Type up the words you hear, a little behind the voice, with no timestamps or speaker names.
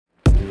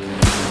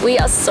We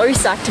are so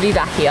psyched to be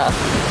back here.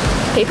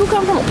 People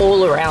come from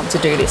all around to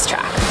do this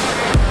track.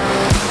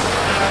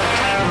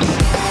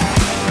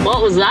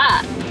 What was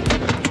that?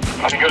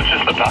 I think it was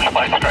just the dust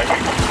plate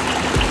scraping.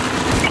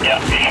 Yeah,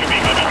 you should be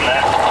good from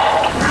there.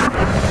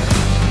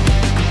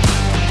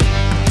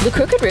 The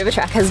Crooked River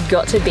Track has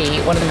got to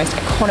be one of the most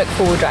iconic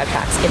four-wheel drive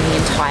tracks in the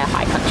entire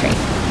high country.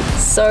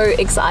 So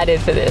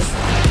excited for this.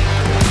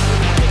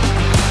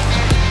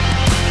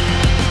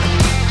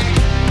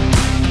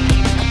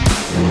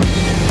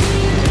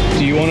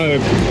 Do you want to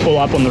pull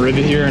up on the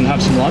river here and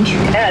have some lunch?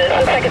 Yeah, this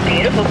looks like a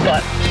beautiful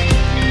spot.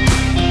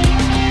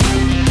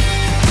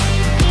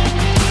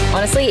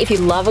 Honestly, if you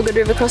love a good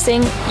river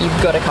crossing,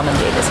 you've got to come and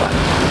do this one.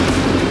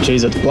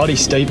 Jeez, it's bloody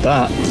steep,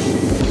 that.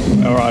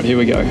 All right, here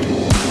we go.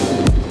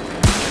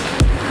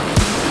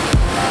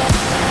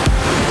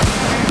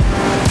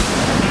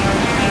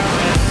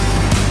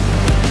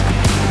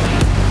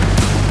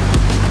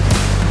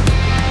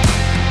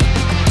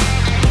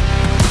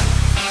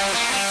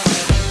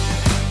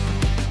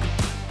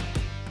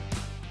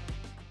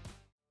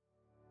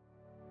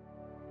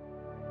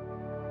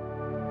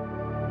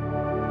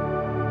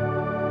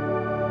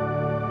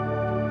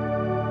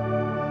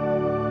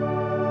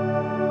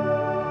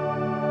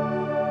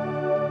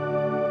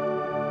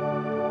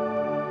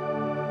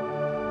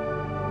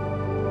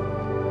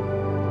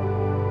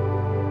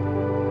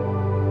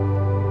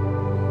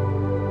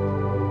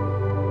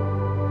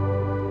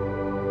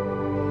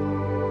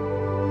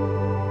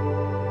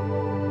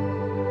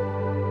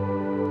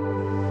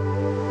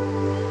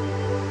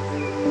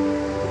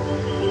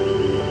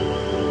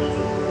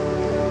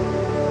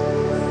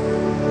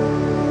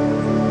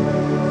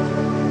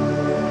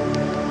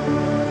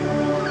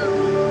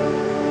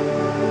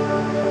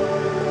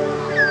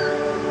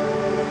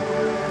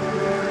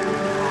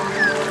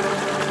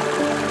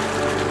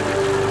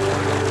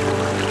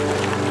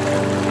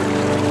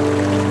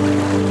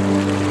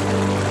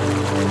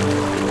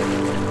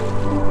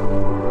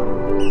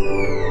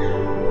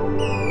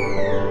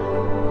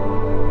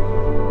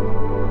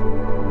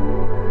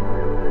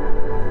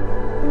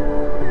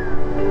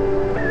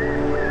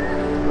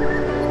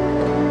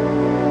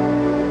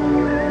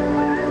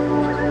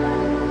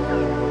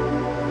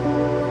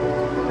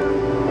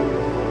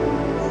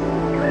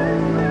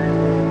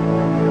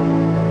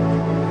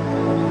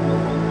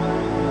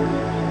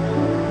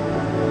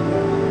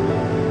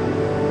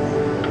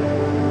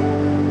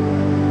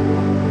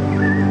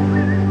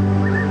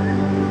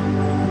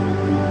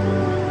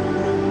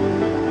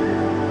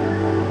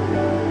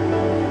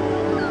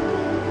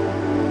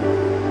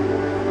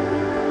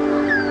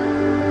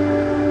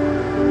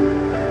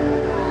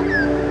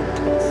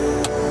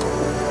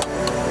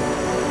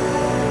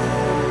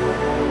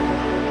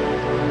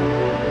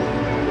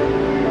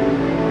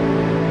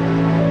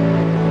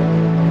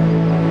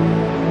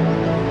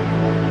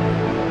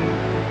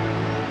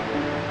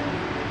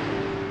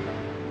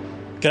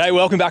 G'day,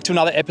 welcome back to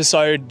another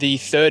episode, the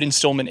third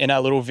installment in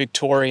our little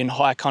Victorian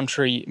High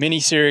Country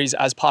mini-series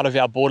as part of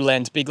our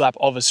Borderland Big Lap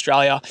of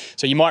Australia.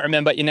 So you might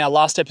remember in our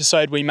last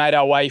episode, we made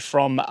our way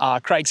from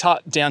Craig's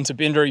Hut down to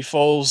Bindery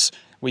Falls.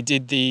 We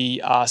did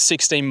the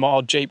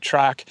 16-mile Jeep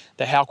track,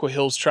 the Halkwa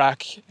Hills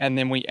track, and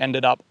then we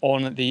ended up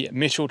on the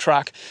Mitchell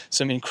track.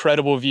 Some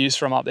incredible views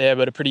from up there,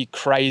 but a pretty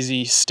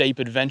crazy, steep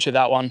adventure,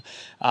 that one.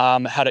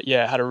 Had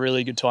a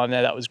really good time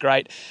there. That was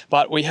great.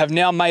 But we have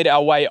now made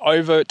our way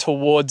over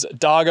towards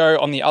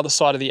Dargo on the other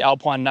side of the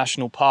Alpine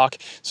National Park.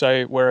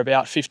 So we're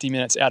about 50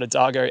 minutes out of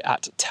Dargo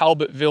at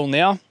Talbotville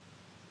now,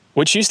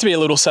 which used to be a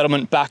little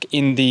settlement back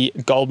in the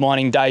gold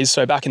mining days.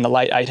 So back in the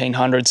late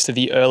 1800s to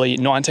the early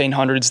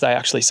 1900s, they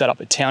actually set up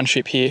a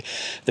township here.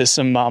 There's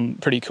some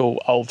pretty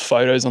cool old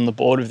photos on the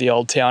board of the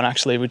old town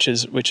actually, which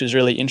is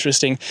really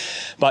interesting.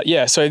 But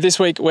yeah, so this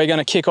week we're going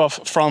to kick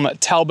off from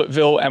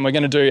Talbotville and we're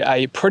going to do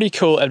a pretty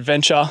cool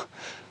adventure.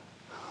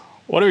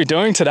 What are we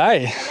doing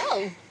today?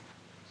 Hello.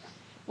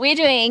 We're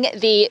doing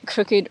the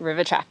Crooked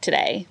River Track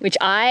today, which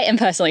I am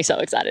personally so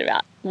excited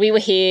about. We were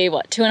here,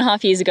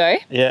 2.5 years ago?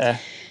 Yeah.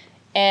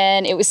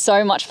 And it was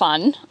so much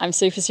fun. I'm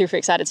super, super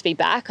excited to be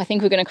back. I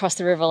think we're going to cross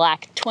the river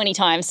like 20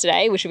 times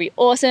today, which will be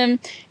awesome.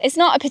 It's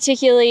not a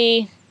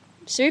particularly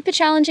super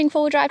challenging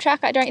four-wheel drive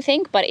track, I don't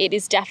think, but it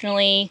is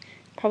definitely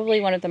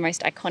probably one of the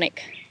most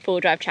iconic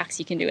four-wheel drive tracks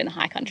you can do in the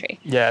high country.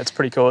 Yeah, it's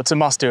pretty cool. It's a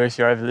must-do if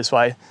you're over this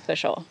way. For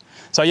sure.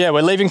 So yeah,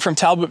 we're leaving from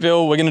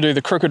Talbotville. We're going to do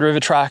the Crooked River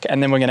Track,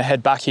 and then we're going to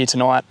head back here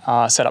tonight,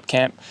 set up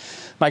camp,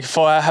 make a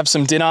fire, have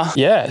some dinner.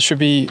 Yeah, it should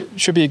be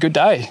a good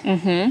day.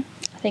 I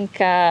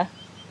think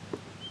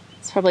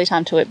it's probably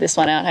time to whip this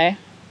one out, hey?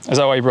 Is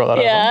that why you brought that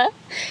up? Yeah.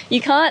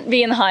 You can't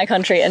be in the high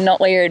country and not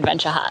wear your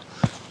adventure hat.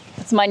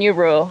 It's my new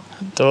rule.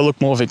 Do I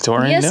look more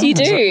Victorian Yes, now? you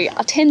do.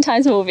 10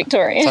 times more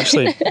Victorian. It's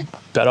actually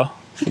better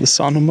for the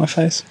sun on my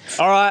face.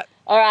 All right.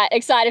 All right,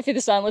 excited for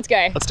this one. Let's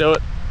go. Let's do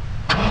it.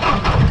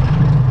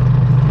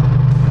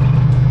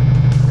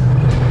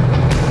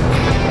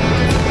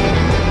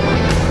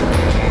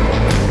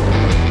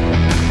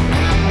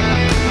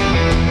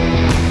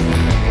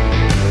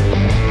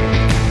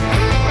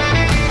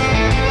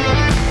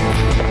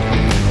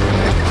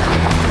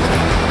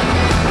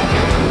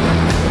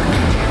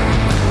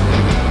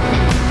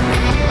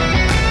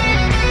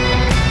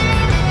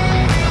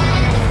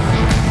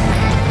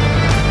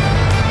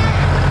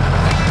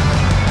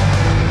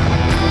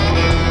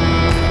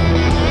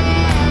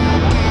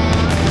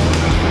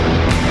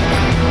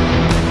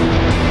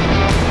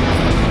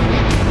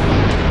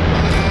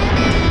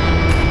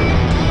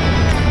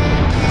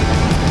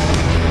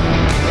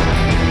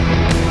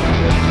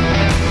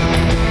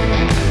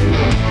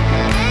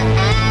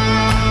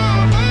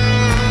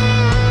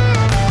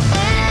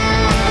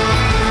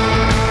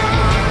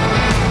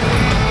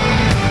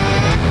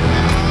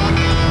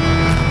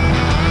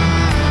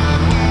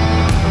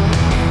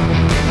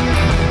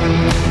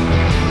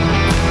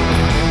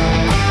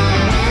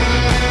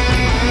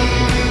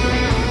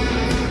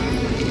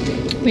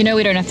 We know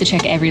we don't have to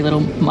check every little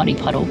muddy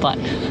puddle, but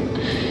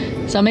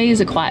some of these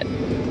are quite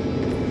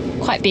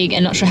big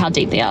and not sure how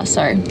deep they are,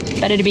 so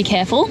better to be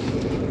careful.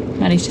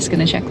 Maddie's just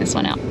gonna check this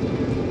one out.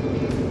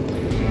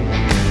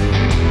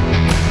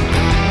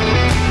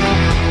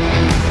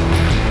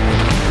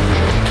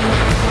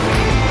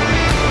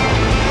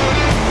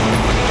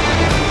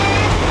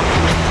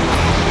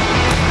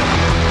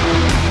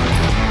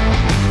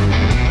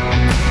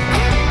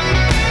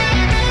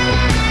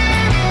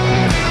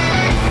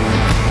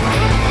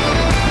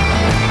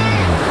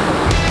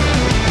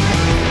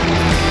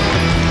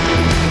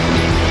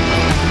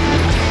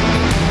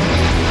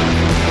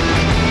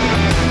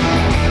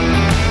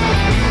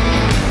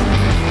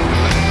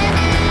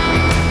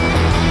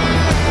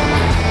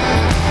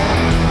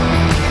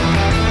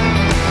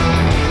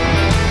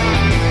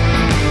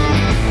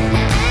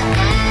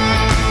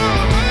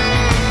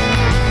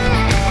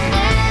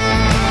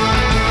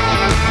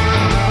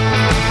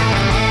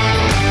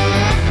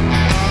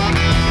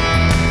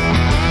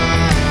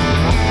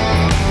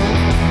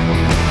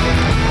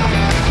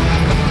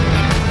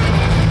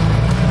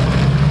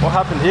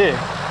 Here.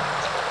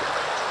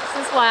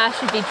 This is why I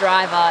should be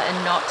driver and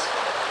not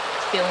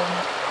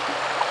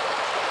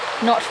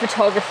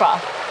photographer. I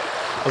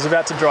was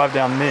about to drive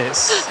down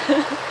this.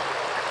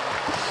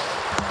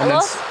 And then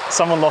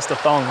someone lost a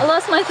thong. I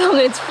lost my thong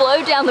and it's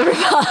flowed down the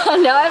river.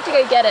 Now I have to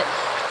go get it.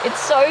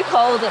 It's so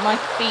cold that my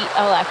feet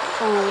are like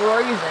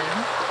frozen.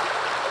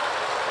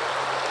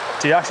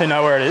 Do you actually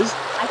know where it is?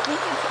 I think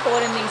it's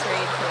caught in these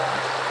reeds here.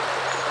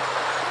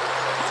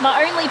 It's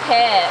my only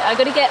pair. I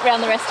got to get around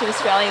the rest of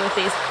Australia with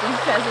these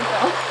pairs as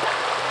well.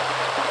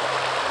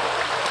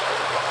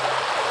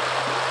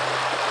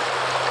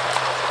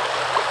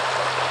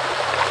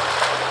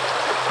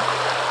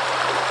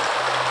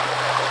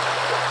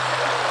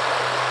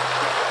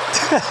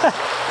 So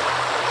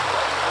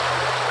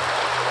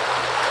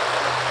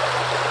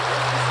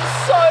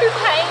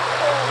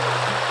painful.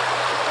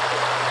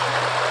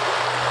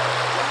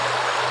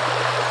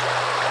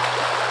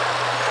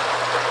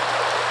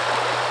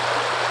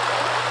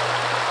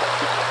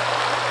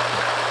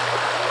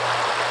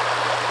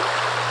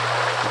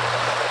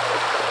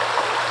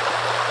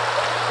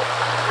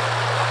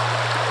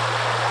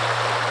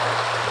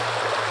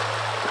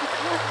 I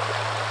can't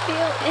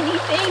feel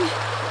anything.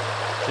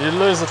 Did you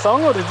lose the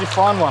thong or did you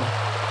find one?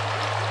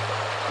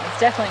 It's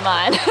definitely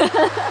mine.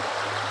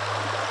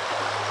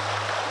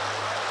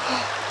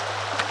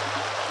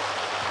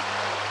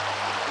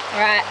 All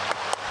right,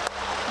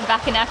 I'm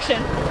back in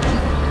action.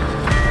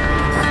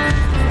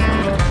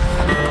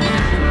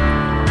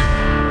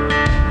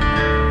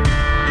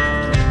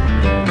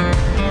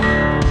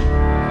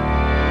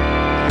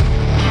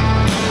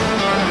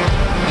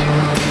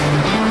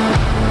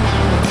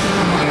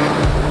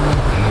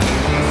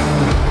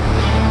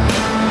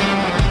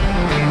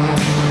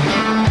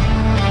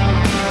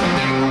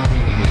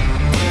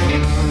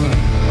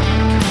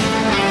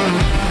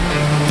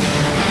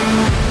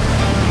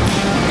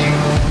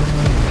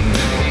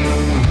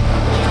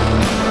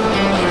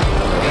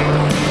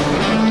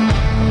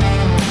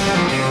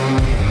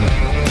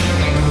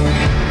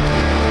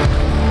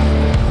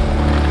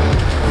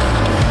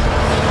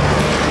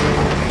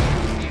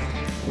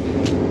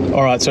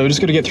 Alright, so we're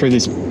just got to get through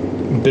this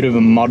bit of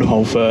a mud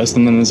hole first,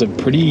 and then there's a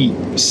pretty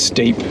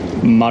steep,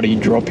 muddy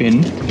drop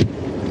in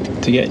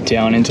to get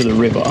down into the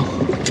river.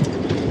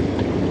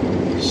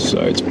 So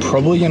it's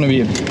probably going to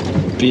be a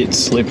bit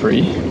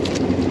slippery.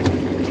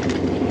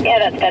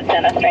 Yeah, that's dead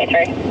center, straight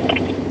through.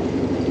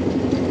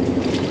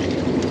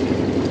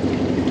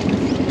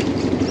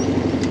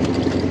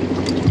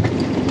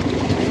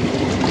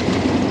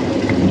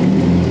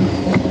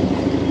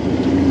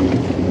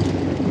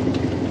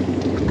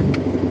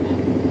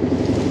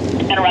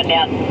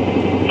 Down.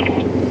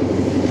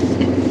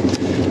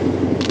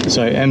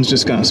 So Em's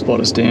just going to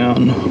spot us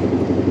down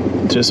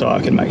just so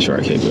I can make sure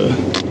I keep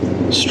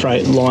a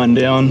straight line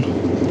down.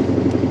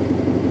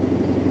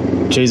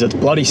 Geez, it's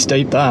bloody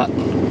steep, that.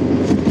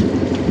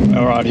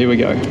 Alright, here we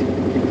go.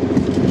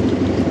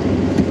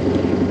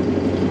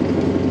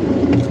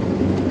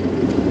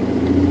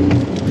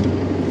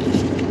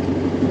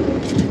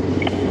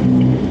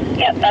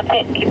 Yep, that's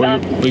it. Keep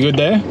going. We good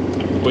there?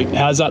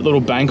 How's that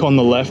little bank on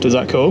the left? Is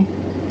that cool?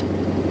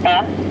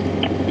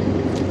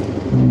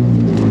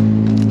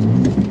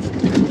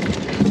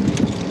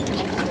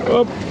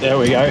 Oh, there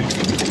we go.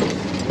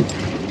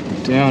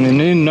 Down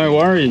and in, no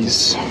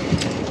worries.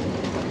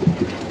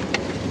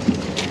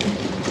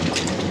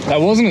 That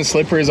wasn't as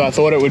slippery as I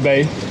thought it would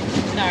be.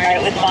 No, it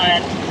was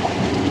fine.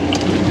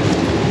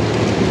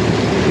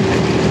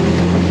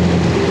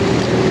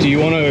 Do you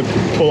want to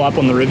pull up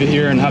on the river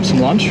here and have some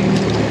lunch?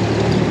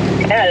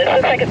 Yeah, this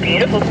looks like a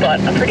beautiful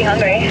spot. I'm pretty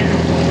hungry.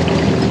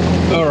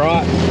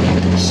 Alright,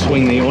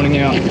 swing the awning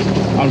out.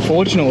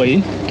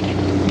 Unfortunately,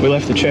 we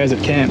left the chairs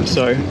at camp,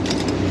 so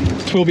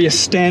it will be a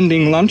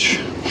standing lunch.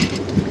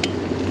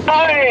 Oh,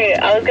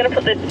 I was going to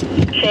put the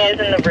chairs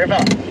in the river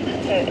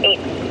and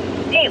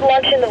eat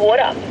lunch in the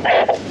water.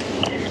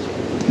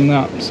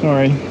 No,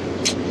 sorry.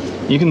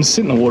 You can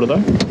sit in the water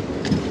though.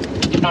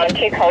 I'm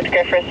too cold to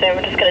go for a swim.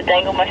 I'm just going to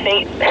dangle my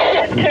feet.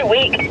 Too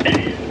weak.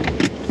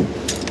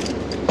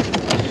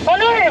 Oh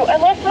no! I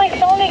lost my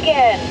phone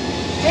again.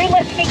 Who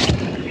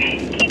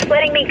keeps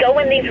letting me go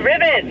in these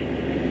rivers?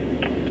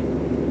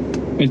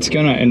 It's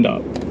gonna end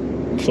up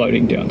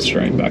floating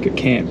downstream back at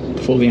camp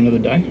before the end of the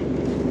day.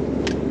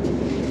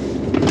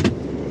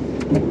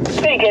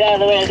 Better get out of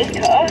the way of this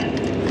car.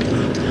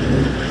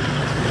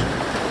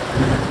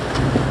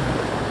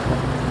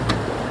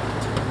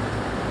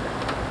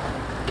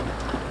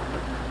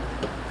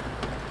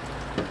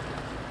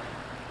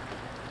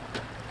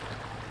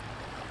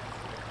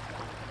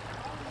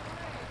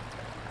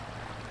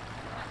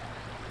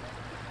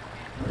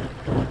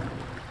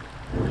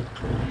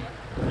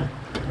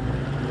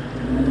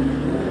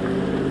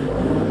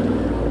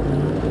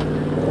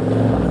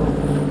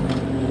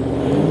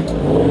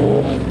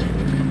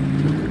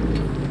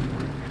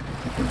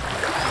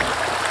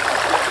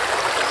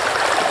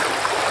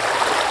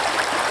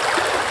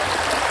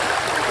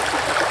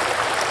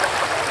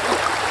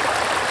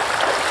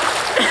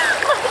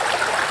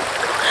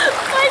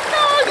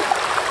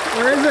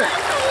 Where is it?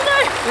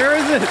 Where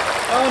is it?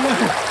 Oh no!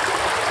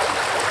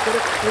 Get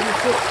it with your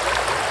foot.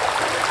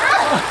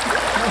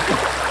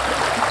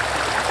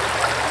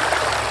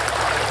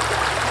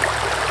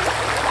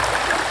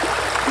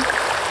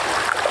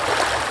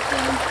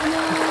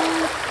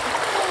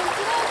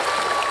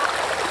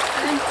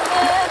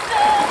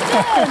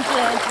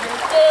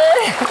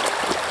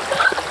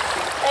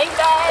 Thanks,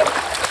 guys.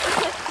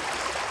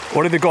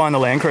 What did the guy in the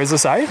Land Cruiser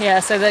say? Yeah,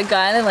 so the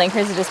guy in the Land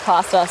Cruiser just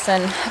passed us,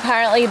 and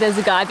apparently there's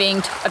a guy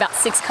being, about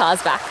 6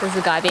 cars back, there's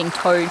a guy being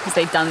towed because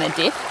they've done their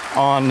diff.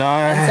 Oh no.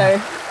 And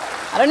so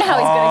I don't know how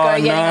he's going to go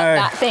getting up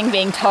that thing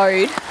being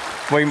towed.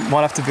 We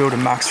might have to build a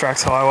Max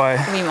Trax highway.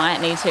 We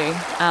might need to.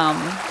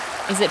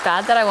 Is it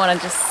bad that I want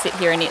to just sit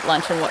here and eat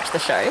lunch and watch the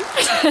show?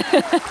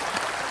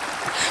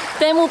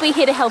 Then we'll be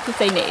here to help if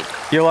they need.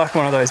 You're like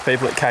one of those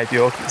people at Cape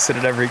York that sit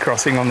at every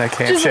crossing on their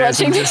camp Just chairs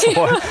and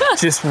watching.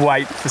 just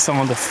wait for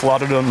someone to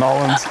flood it on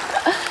Nolans.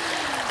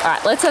 All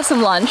right, let's have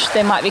some lunch.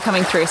 They might be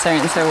coming through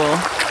soon, so we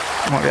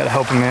Might be able to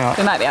help them out.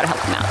 might be able to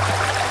help them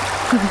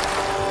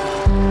out.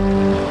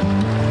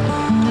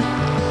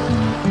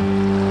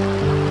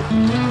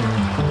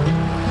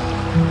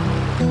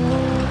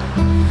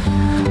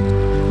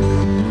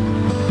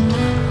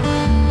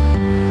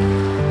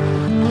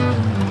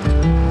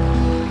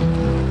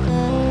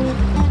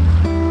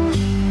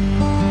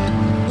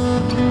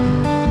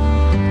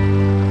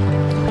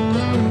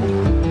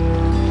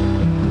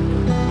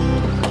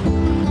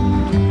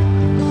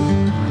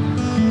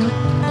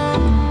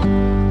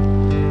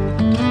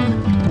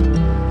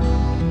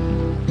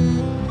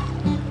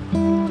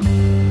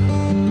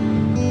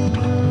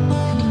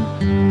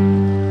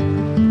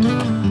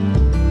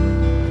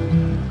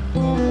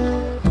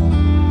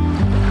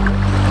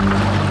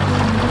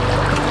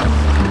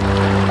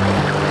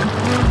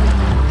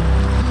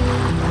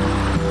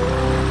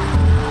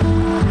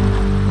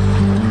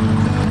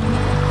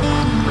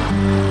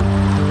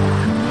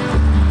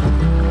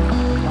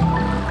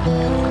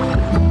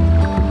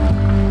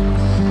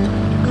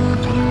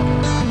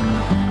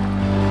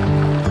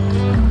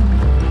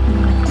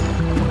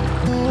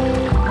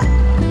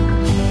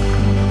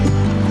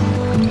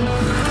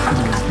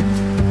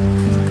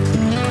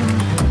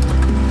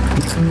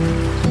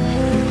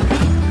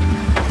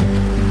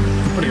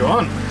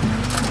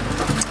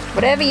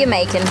 Whatever you're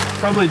making.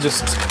 Probably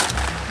just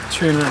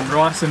tuna and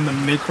rice in the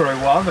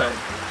microwave.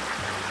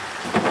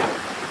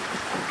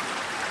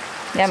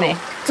 Yummy.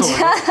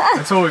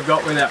 That's all we've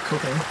got without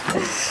cooking.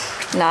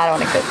 No, I don't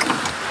want to cook.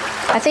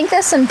 I think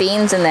there's some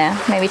beans in there.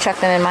 Maybe chuck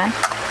them in mine.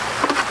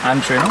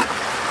 And tuna.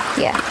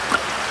 Yeah.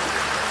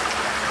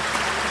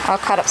 I'll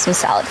cut up some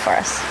salad for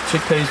us.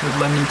 Chickpeas with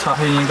lemon,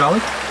 tahini and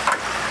garlic.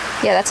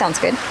 Yeah, that sounds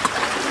good.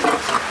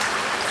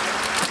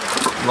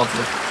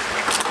 Lovely.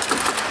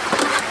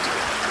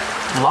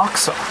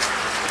 Laksa.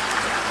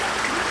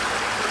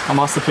 I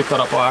must have picked that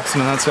up by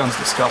accident. That sounds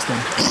disgusting.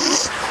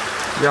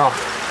 Yeah.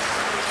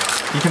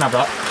 You can have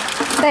that.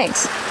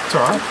 Thanks. It's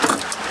alright.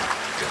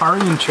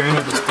 Curry and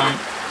tuna just don't.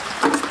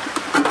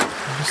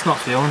 I'm just not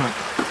feeling it.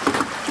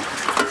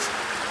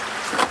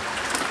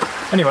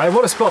 Anyway,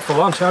 what a spot for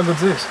lunch. How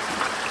good's this?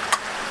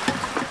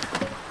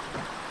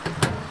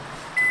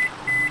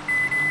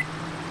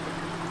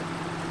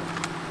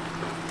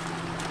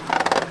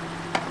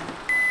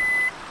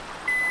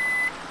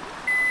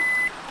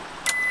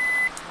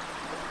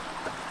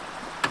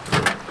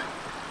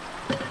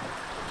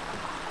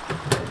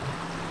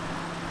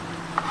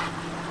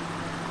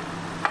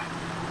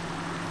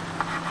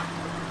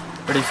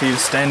 Ready for your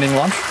standing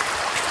lunch?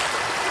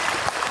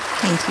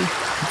 Thank you.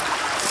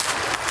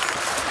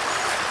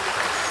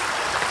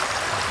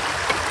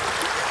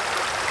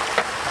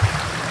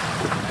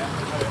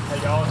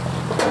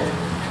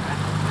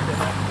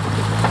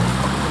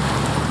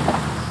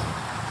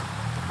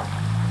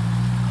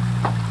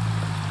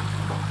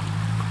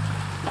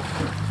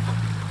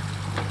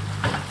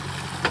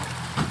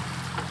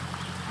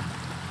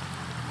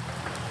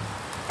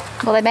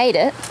 Well, they made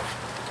it.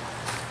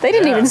 They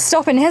didn't even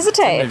stop and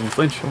hesitate. Didn't even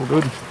flinch, all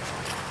good.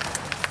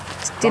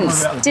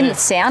 Didn't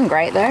sound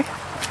great though.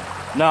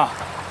 Nah.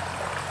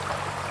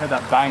 Heard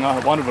that bang, I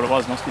wondered what it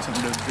was, must be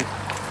something to do with the dip.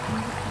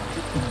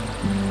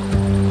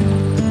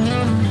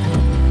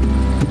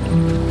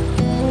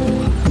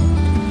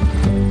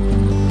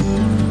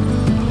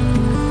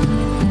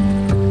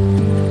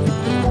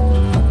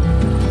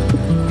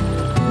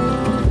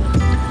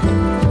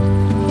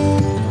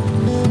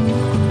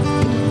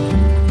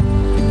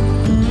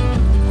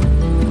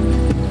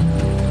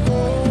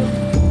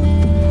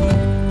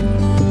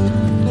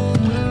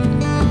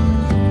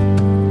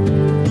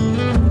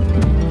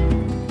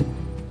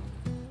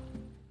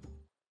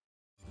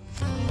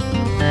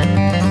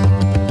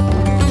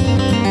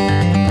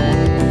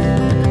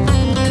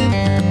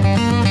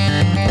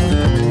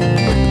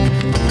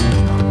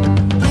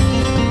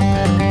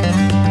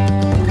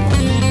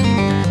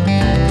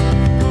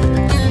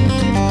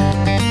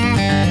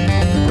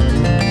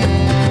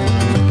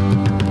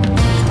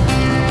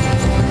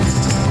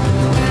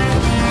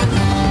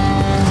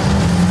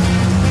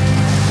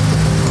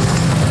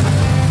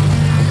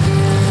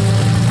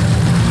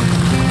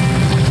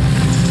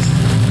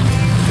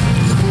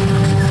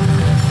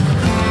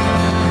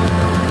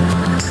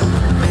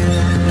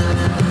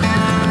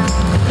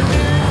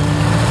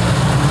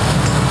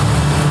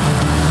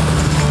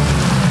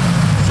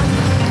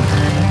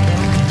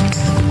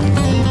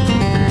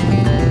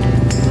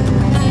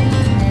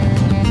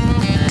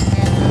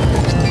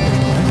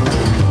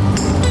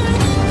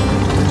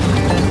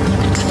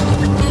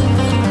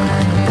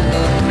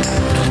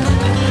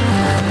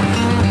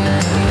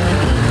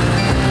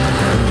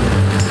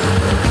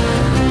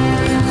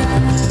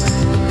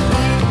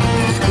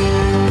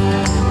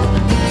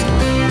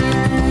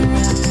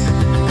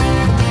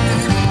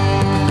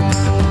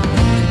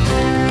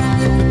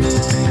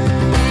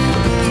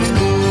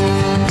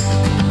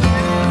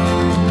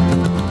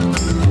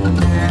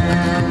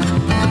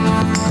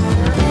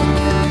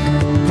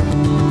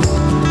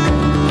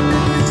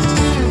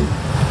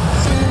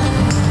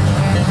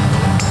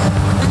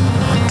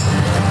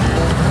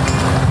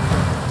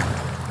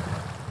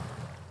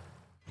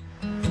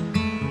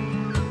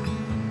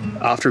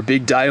 After a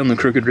big day on the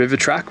Crooked River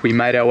track, we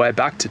made our way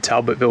back to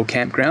Talbotville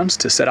Campground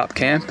to set up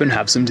camp and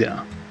have some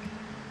dinner.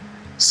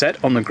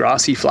 Set on the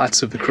grassy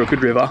flats of the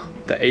Crooked River,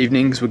 the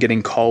evenings were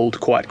getting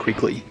cold quite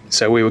quickly,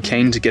 so we were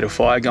keen to get a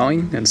fire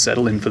going and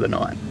settle in for the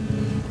night.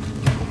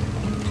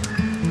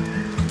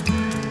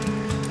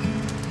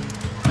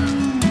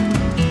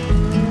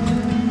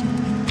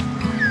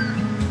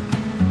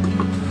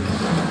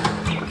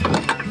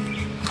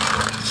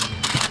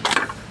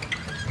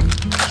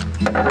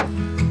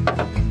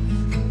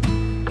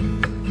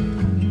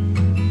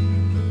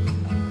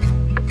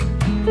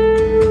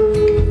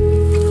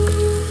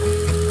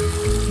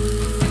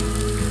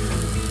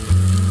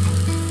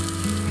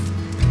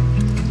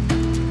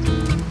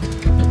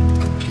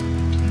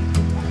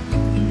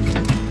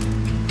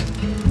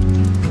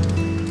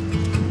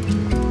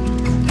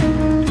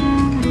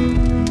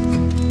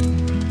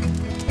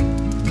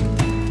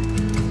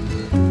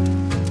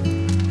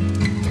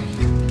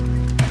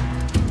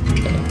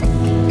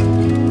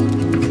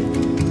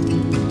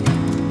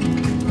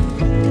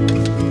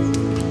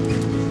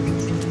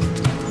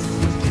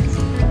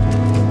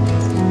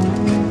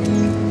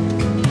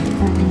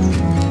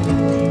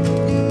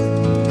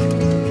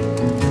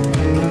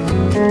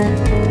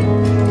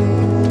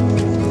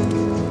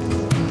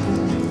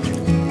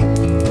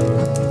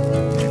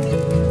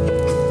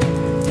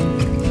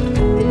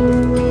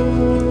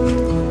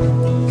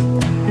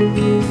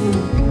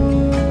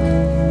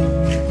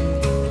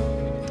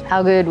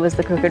 How good was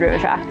the Crooked River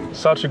track?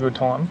 Such a good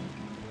time.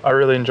 I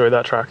really enjoyed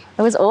that track.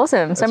 It was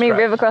awesome. So many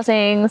river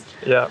crossings.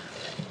 Yeah.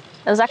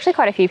 There was actually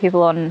quite a few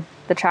people on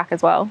the track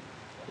as well.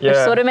 Yeah. Which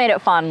sort of made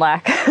it fun,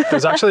 like.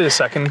 There's actually a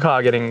second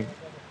car getting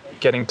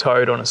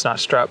towed on a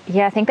snatch strap.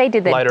 Yeah, I think they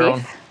did the later diff.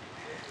 On.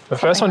 The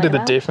first one did the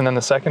diff, and then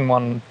the second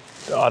one,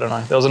 I don't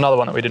know. There was another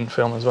one that we didn't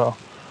film as well.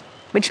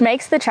 Which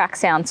makes the track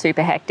sound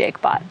super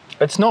hectic, but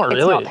it's not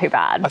really. It's not too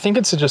bad. I think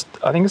it's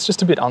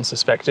just a bit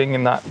unsuspecting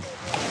in that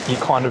you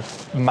kind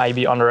of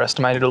maybe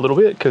underestimated a little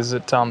bit, because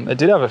it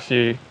did have a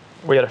few.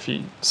 We had a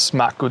few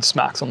good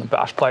smacks on the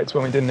bash plates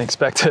when we didn't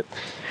expect it.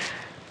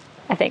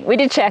 I think we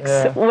did checks.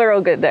 Yeah. We're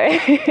all good though.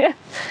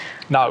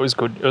 No, it was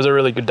good. It was a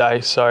really good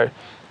day. So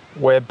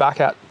we're back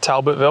at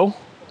Talbotville,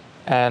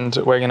 and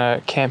we're going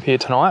to camp here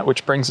tonight,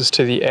 which brings us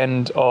to the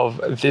end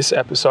of this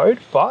episode.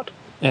 But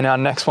in our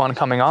next one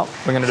coming up,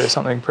 we're going to do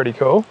something pretty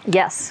cool.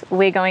 Yes,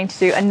 we're going to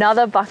do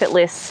another bucket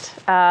list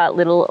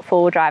little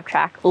four-wheel drive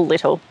track.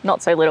 Little,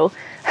 not so little.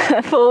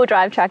 Four-wheel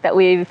drive track that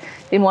we've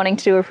been wanting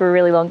to do for a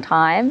really long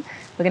time.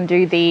 We're going to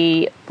do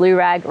the Blue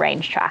Rag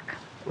Range track.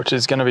 Which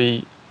is going to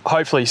be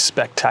hopefully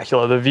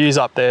spectacular. The views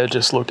up there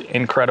just looked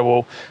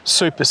incredible,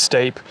 super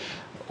steep,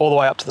 all the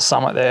way up to the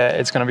summit there.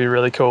 It's going to be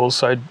really cool,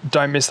 so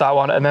don't miss that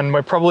one. And then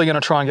we're probably going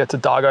to try and get to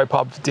Dargo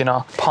pub for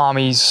dinner.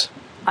 Palmies.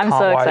 I'm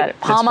so excited.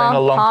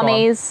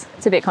 Palmies.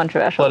 It's a bit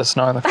controversial. Let us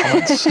know in the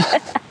comments.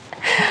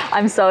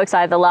 I'm so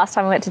excited. The last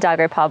time I went to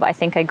Dargo pub, I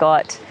think I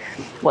got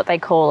what they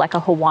call like a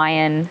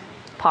Hawaiian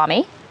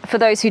palmy. For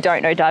those who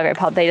don't know Dargo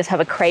Pub, they just have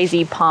a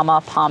crazy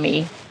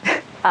palmy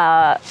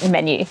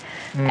menu.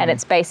 And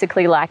it's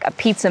basically like a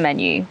pizza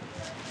menu,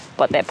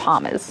 but they're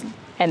palmers.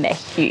 And they're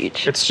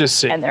huge. It's just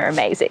sick. And they're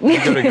amazing.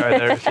 You've got to go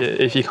there.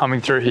 If you're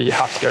coming through here, you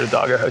have to go to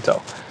Dargo Hotel.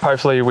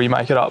 Hopefully we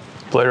make it up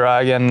Blue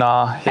Rag and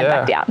yeah. And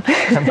back down.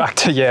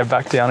 And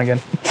back down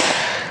again.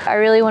 I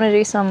really want to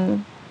do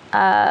some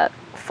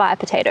fire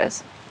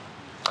potatoes.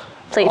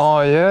 Please.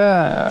 Oh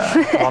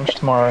yeah, lunch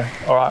tomorrow.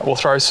 All right, we'll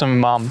throw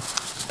some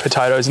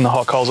potatoes in the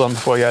hot coals on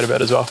before we go to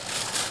bed as well.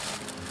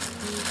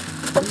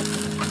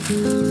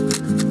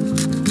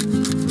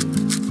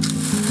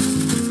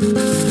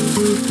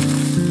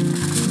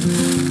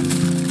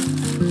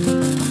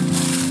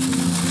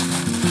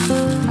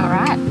 All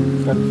right.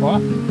 Go to fire.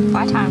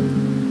 Fire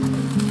time.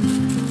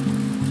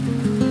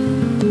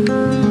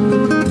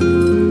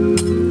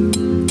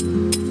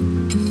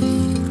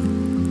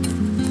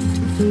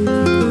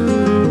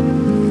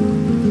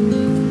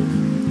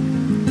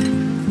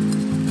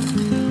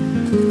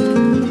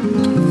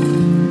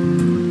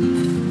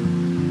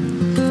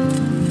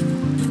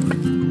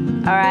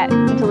 All right,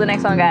 until the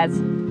next one, guys.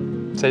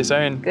 See you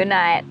soon. Good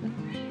night.